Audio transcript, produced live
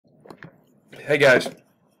Hey guys,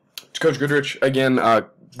 it's Coach Goodrich again.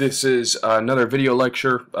 This is another video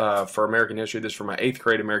lecture for American history. This is for my 8th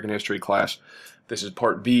grade American history class. This is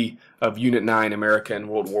part B of Unit 9, America and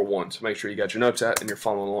World War I. So make sure you got your notes out and you're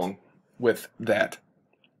following along with that.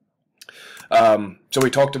 So we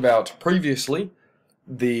talked about previously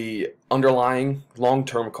the underlying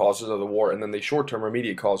long-term causes of the war and then the short-term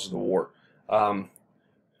immediate causes of the war. Long-term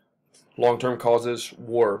causes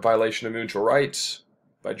were violation of mutual rights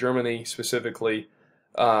by Germany, specifically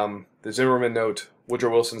the Zimmerman Note,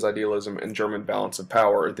 Woodrow Wilson's idealism, and German balance of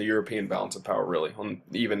power, or the European balance of power, really,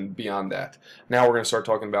 even beyond that. Now we're going to start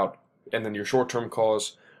talking about, and then your short-term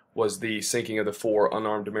cause was the sinking of the 4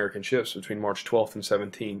 unarmed American ships between March 12th and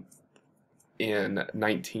 17th in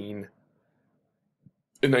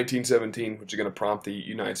 1917, which is going to prompt the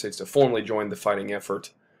United States to formally join the fighting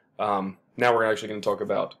effort. Now we're actually going to talk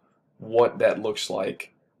about what that looks like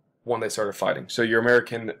when they started fighting. So your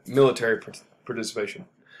American military participation.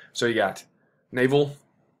 So you got naval,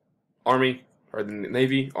 army, or the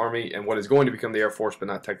Navy, Army, and what is going to become the Air Force, but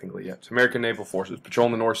not technically yet. So American naval forces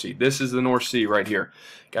patrolling the North Sea. This is the North Sea right here.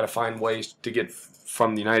 Got to find ways to get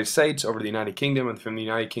from the United States over to the United Kingdom, and from the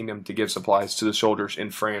United Kingdom to give supplies to the soldiers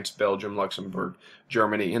in France, Belgium, Luxembourg,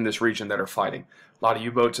 Germany, in this region that are fighting. A lot of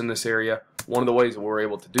U-boats in this area. One of the ways that we're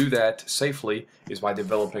able to do that safely is by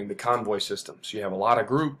developing the convoy system. So you have a lot of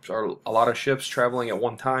groups or a lot of ships traveling at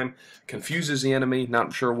one time, confuses the enemy,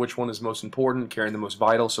 not sure which one is most important, carrying the most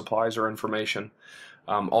vital supplies or information.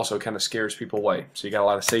 Also kind of scares people away. So you got a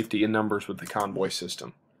lot of safety in numbers with the convoy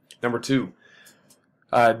system. Number 2,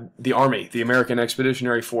 the Army, the American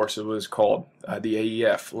Expeditionary Force, it was called, the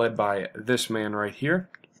AEF, led by this man right here,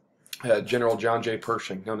 General John J.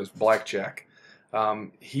 Pershing, known as Blackjack.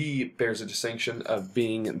 He bears a distinction of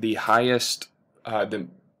being the highest, the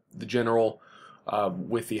general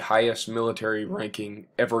with the highest military ranking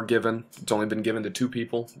ever given. It's only been given to 2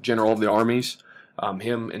 people, General of the Armies,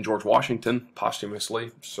 him and George Washington,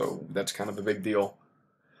 posthumously, so that's kind of a big deal.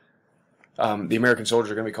 The American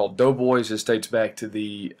soldiers are going to be called doughboys. This dates back to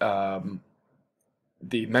the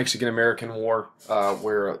Mexican-American War,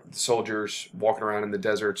 where the soldiers walking around in the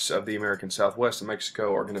deserts of the American Southwest of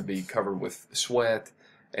Mexico are going to be covered with sweat,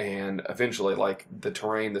 and eventually, like, the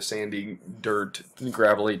terrain, the sandy, dirt,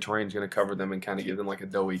 gravelly terrain is going to cover them and kind of give them like a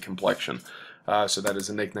doughy complexion. So that is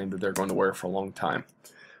a nickname that they're going to wear for a long time.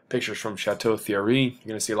 Pictures from Chateau Thierry. You're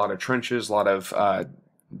going to see a lot of trenches, a lot of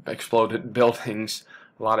exploded buildings,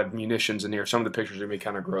 a lot of munitions in here. Some of the pictures are going to be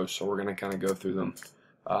kind of gross, so we're going to kind of go through them.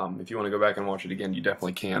 If you want to go back and watch it again, you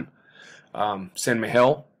definitely can. Saint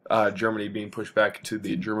Mihiel, Germany being pushed back to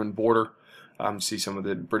the German border. See some of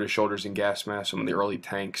the British soldiers in gas masks, some of the early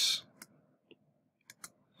tanks.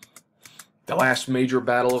 The last major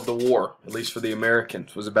battle of the war, at least for the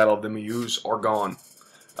Americans, was the Battle of the Meuse-Argonne.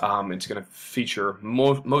 It's going to feature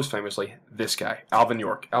most famously this guy, Alvin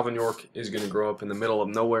York. Alvin York is going to grow up in the middle of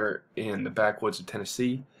nowhere in the backwoods of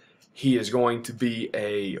Tennessee. He is going to be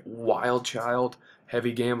a wild child,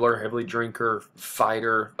 heavy gambler, heavy drinker,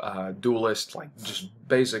 fighter, duelist, like just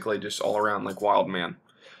basically just all around like wild man.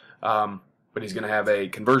 But he's going to have a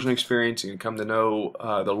conversion experience. He's going to come to know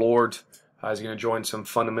the Lord. He's going to join some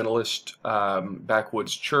fundamentalist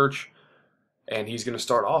backwoods church. And he's going to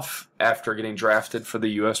start off after getting drafted for the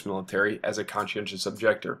U.S. military as a conscientious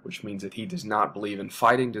objector, which means that he does not believe in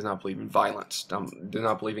fighting, does not believe in violence, does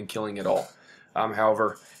not believe in killing at all.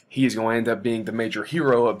 However, he is going to end up being the major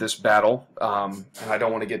hero of this battle, and I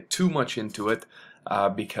don't want to get too much into it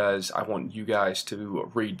because I want you guys to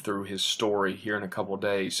read through his story here in a couple of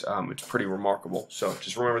days. It's pretty remarkable. So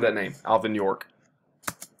just remember that name, Alvin York.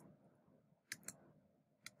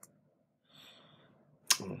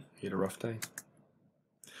 He had a rough day.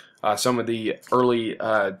 Some of the early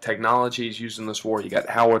technologies used in this war, you got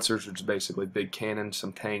howitzers, which is basically big cannons,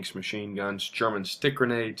 some tanks, machine guns, German stick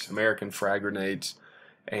grenades, American frag grenades,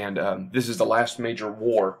 and this is the last major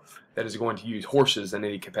war that is going to use horses in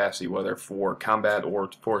any capacity, whether for combat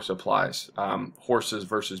or for supplies. Horses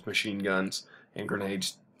versus machine guns and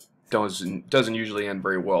grenades doesn't usually end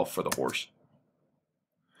very well for the horse.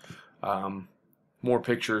 More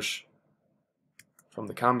pictures from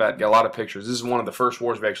the combat. Got a lot of pictures. This is one of the first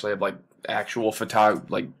wars we actually have like actual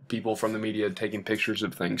people from the media taking pictures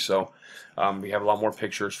of things. So we have a lot more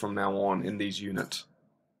pictures from now on in these units.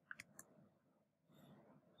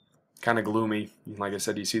 Kind of gloomy. Like I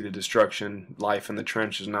said, you see the destruction. Life in the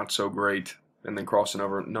trench is not so great. And then crossing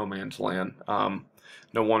over no man's land.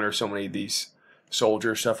 No wonder so many of these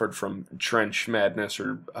soldiers suffered from trench madness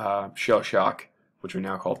or shell shock, which we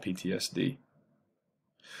now call PTSD.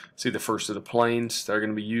 See the first of the planes that are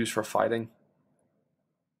going to be used for fighting.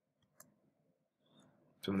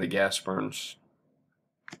 some of the gas burns,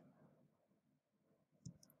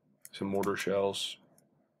 some mortar shells,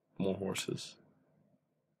 more horses.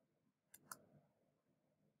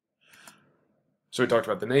 So we talked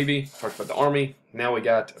about the Navy, talked about the Army. Now we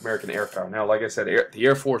got American air power. Now, like I said, the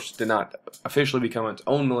Air Force did not officially become its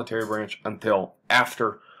own military branch until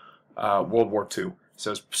after World War II.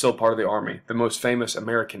 So it's still part of the Army. The most famous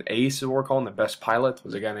American ace, as we're calling the best pilot,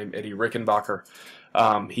 was a guy named Eddie Rickenbacker.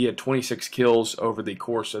 He had 26 kills over the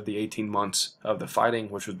course of the 18 months of the fighting,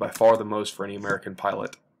 which was by far the most for any American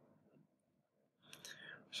pilot.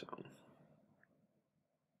 So,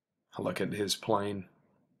 I'll look at his plane.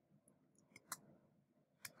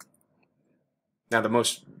 Now, the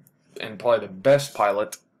most, and probably the best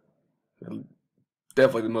pilot,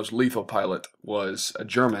 definitely the most lethal pilot, was a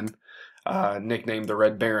German, nicknamed the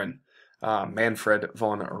Red Baron, Manfred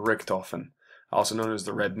von Richthofen, also known as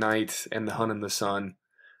the Red Knight and the Hun in the Sun,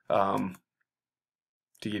 to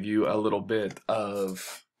give you a little bit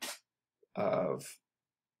of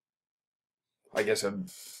I guess, a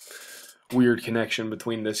weird connection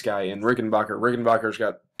between this guy and Rickenbacker. Rickenbacker's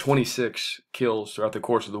got 26 kills throughout the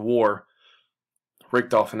course of the war.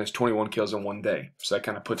 Richthofen has 21 kills in one day. So that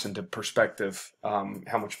kind of puts into perspective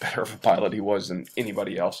how much better of a pilot he was than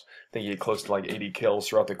anybody else. I think he had close to like 80 kills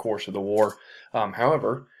throughout the course of the war.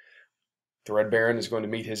 However, the Red Baron is going to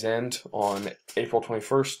meet his end on April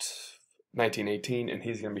 21st, 1918, and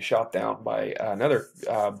he's going to be shot down by another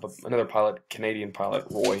pilot, Canadian pilot,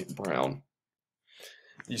 Roy Brown.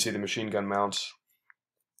 You see the machine gun mounts.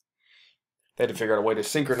 They had to figure out a way to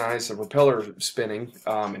synchronize the propeller spinning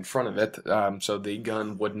in front of it so the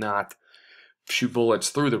gun would not shoot bullets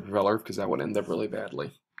through the propeller, because that would end up really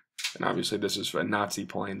badly. And obviously this is a Nazi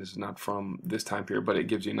plane. This is not from this time period, but it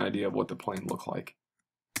gives you an idea of what the plane looked like.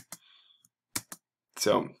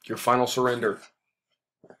 So, your final surrender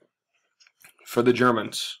for the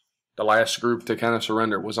Germans, the last group to kind of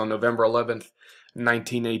surrender, was on November 11th,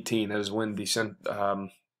 1918. That is when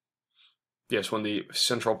the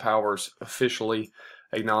Central Powers officially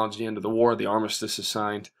acknowledged the end of the war. The armistice is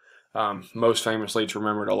signed. Most famously, it's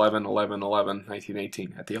remembered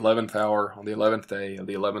 11/11/11/1918. At the 11th hour, on the 11th day of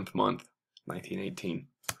the 11th month, 1918,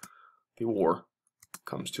 the war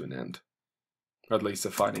comes to an end. Or at least the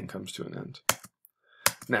fighting comes to an end.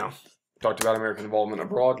 Now, talked about American involvement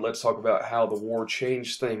abroad. Let's talk about how the war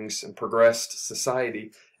changed things and progressed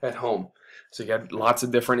society at home. So you got lots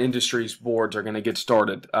of different industries boards are going to get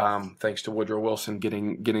started, thanks to Woodrow Wilson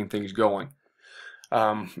getting things going.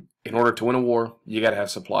 In order to win a war, you got to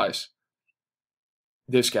have supplies.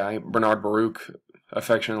 This guy, Bernard Baruch,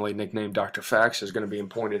 affectionately nicknamed Dr. Fax, is going to be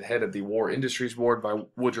appointed head of the War Industries Board by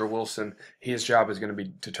Woodrow Wilson. His job is going to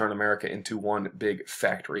be to turn America into one big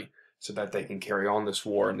factory, so that they can carry on this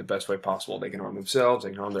war in the best way possible. They can arm themselves, they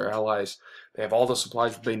can arm their allies. They have all the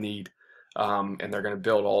supplies that they need, and they're going to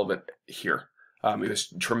build all of it here. It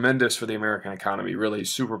was tremendous for the American economy, really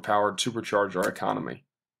supercharged our economy.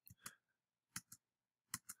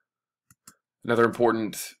 Another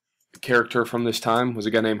important character from this time was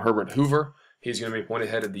a guy named Herbert Hoover. He's going to be appointed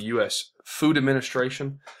head of the U.S. Food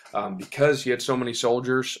Administration. Because he had so many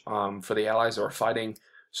soldiers for the Allies that were fighting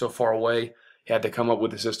so far away, he had to come up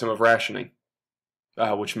with a system of rationing,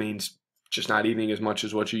 which means just not eating as much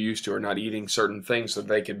as what you used to, or not eating certain things so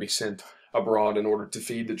they could be sent abroad in order to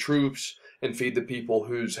feed the troops and feed the people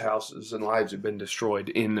whose houses and lives have been destroyed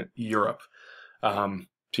in Europe. So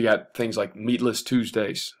you got things like meatless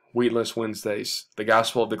Tuesdays, wheatless Wednesdays, the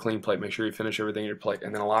gospel of the clean plate, make sure you finish everything in your plate.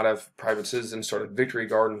 And then a lot of private citizens started victory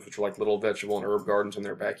gardens, which were like little vegetable and herb gardens in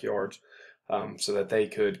their backyards, so that they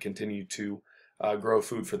could continue to grow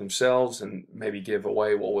food for themselves and maybe give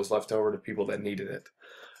away what was left over to people that needed it.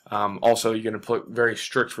 Also, you're going to put very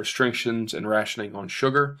strict restrictions and rationing on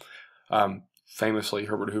sugar. Famously,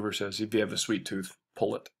 Herbert Hoover says, if you have a sweet tooth,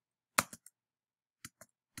 pull it.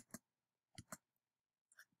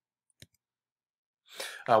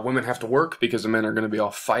 Women have to work because the men are going to be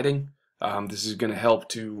off fighting. This is going to help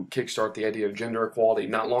to kickstart the idea of gender equality.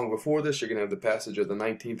 Not long before this, you're going to have the passage of the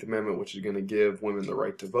 19th Amendment, which is going to give women the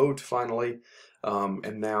right to vote, finally.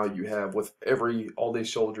 And now you have, with all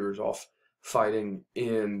these soldiers off fighting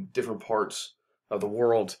in different parts of the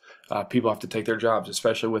world, people have to take their jobs,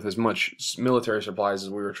 especially with as much military supplies as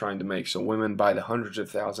we were trying to make. So women, by the hundreds of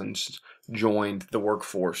thousands, joined the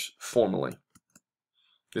workforce formally.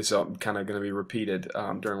 This is kind of going to be repeated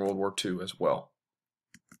during World War II as well.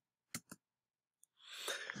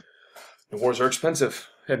 The wars are expensive.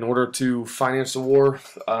 In order to finance the war,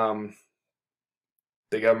 the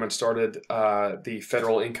government started the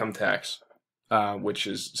federal income tax, which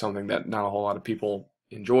is something that not a whole lot of people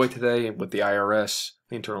enjoy today with the IRS,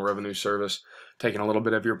 the Internal Revenue Service. taking a little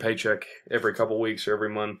bit of your paycheck every couple weeks or every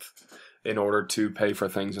month in order to pay for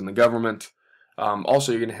things in the government.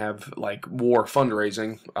 Also, you're going to have like war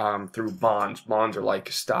fundraising through bonds. Bonds are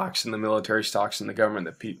like stocks in the military, stocks in the government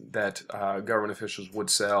that government officials would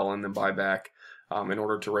sell and then buy back in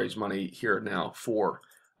order to raise money here and now for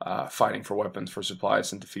fighting for weapons, for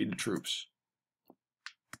supplies, and defeated troops.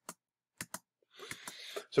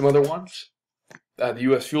 Some other ones. The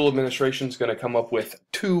U.S. Fuel Administration is going to come up with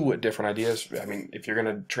 2 different ideas. I mean, if you're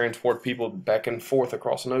going to transport people back and forth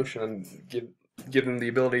across an ocean and give them the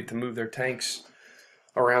ability to move their tanks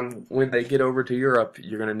around when they get over to Europe,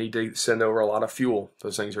 you're going to need to send over a lot of fuel.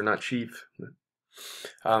 Those things are not cheap.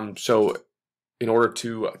 So in order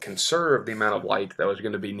to conserve the amount of light that was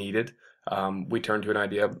going to be needed, we turned to an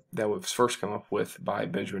idea that was first come up with by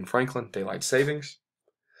Benjamin Franklin, daylight savings,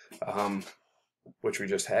 which we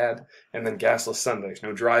just had, and then gasless Sundays.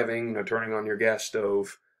 No driving, no turning on your gas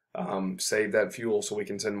stove. Save that fuel so we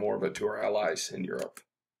can send more of it to our allies in Europe.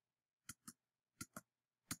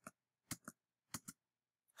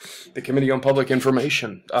 The Committee on Public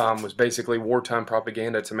Information was basically wartime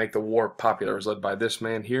propaganda to make the war popular. It was led by this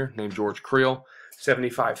man here named George Creel.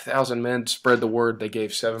 75,000 men spread the word. They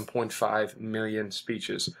gave 7.5 million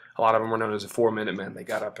speeches. A lot of them were known as the 4-minute men. They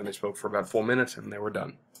got up and they spoke for about 4 minutes and they were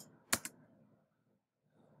done.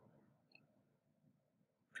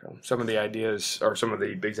 So some of the ideas, or some of the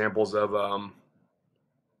examples of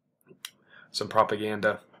some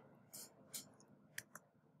propaganda.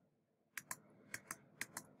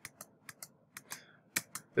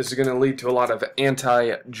 This is going to lead to a lot of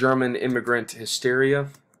anti-German immigrant hysteria.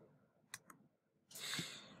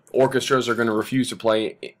 Orchestras are going to refuse to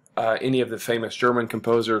play any of the famous German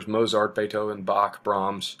composers, Mozart, Beethoven, Bach,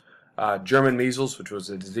 Brahms. German measles, which was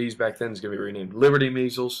a disease back then, is going to be renamed Liberty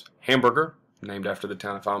measles. Hamburger, named after the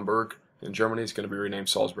town of Hamburg in Germany, is going to be renamed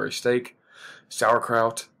Salisbury steak.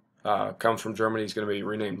 Sauerkraut comes from Germany, is going to be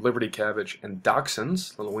renamed Liberty cabbage. And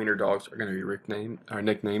Dachshunds, little wiener dogs, are going to be renamed,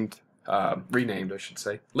 I should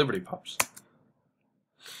say, Liberty Pups.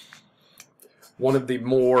 One of the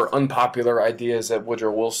more unpopular ideas that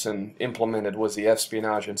Woodrow Wilson implemented was the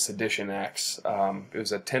Espionage and Sedition Acts. It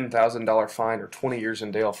was a $10,000 fine or 20 years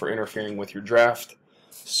in jail for interfering with your draft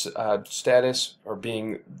status or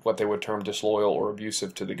being what they would term disloyal or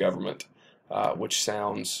abusive to the government, which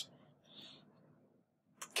sounds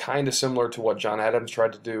kind of similar to what John Adams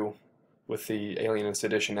tried to do with the Alien and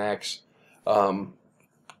Sedition Acts.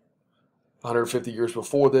 150 years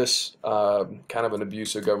before this, kind of an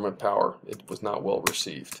abuse of government power. It was not well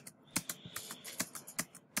received.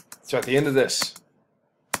 So at the end of this,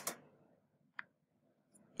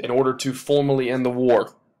 in order to formally end the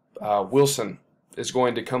war, Wilson is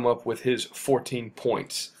going to come up with his 14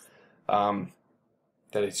 points that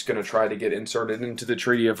he's going to try to get inserted into the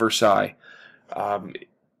Treaty of Versailles.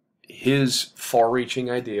 His far-reaching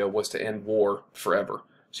idea was to end war forever.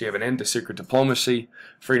 So you have an end to secret diplomacy,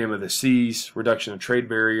 freedom of the seas, reduction of trade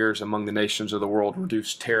barriers among the nations of the world,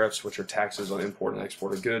 reduced tariffs, which are taxes on import and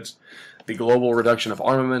export of goods, the global reduction of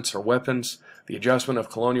armaments or weapons, the adjustment of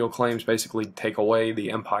colonial claims, basically take away the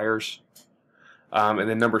empires. And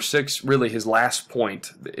then number 6, really his last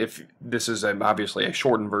point, if this is obviously a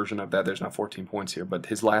shortened version of that, there's not 14 points here, but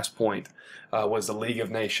his last point was the League of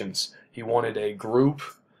Nations. He wanted a group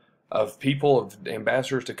of people, of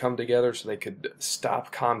ambassadors, to come together so they could stop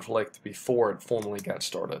conflict before it formally got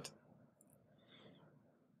started.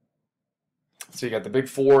 So you got the big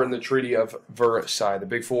 4 in the Treaty of Versailles. The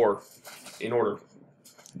big 4 in order: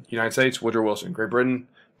 United States, Woodrow Wilson; Great Britain,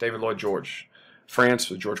 David Lloyd George; France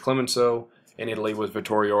with George Clemenceau; and Italy with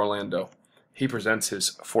Vittorio Orlando. He presents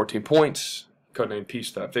his 14 points, codenamed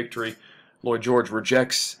Peace Without Victory. Lloyd George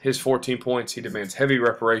rejects his 14 points. He demands heavy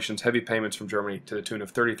reparations, heavy payments from Germany to the tune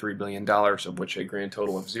of $33 billion, of which a grand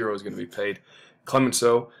total of 0 is going to be paid.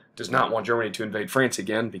 Clemenceau does not want Germany to invade France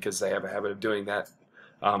again because they have a habit of doing that.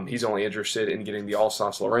 He's only interested in getting the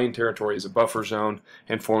Alsace-Lorraine territory as a buffer zone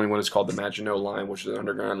and forming what is called the Maginot Line, which is an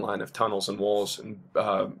underground line of tunnels and walls and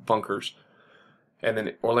bunkers. And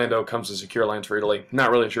then Orlando comes to secure lands for Italy. Not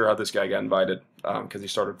really sure how this guy got invited because he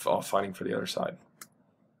started off fighting for the other side.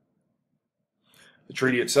 The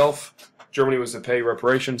treaty itself, Germany was to pay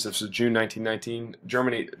reparations. This was June 1919.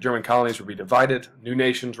 German colonies would be divided. New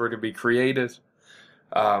nations were to be created.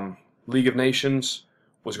 League of Nations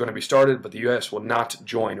was going to be started, but the U.S. will not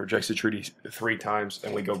join. Rejects the treaty 3 times,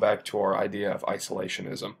 and we go back to our idea of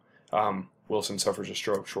isolationism. Wilson suffers a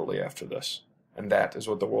stroke shortly after this, and that is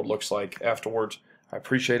what the world looks like afterwards. I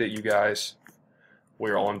appreciate it, you guys.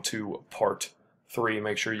 We're on to part 3.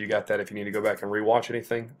 Make sure you got that. If you need to go back and rewatch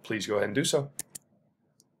anything, please go ahead and do so.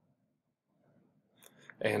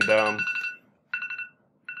 And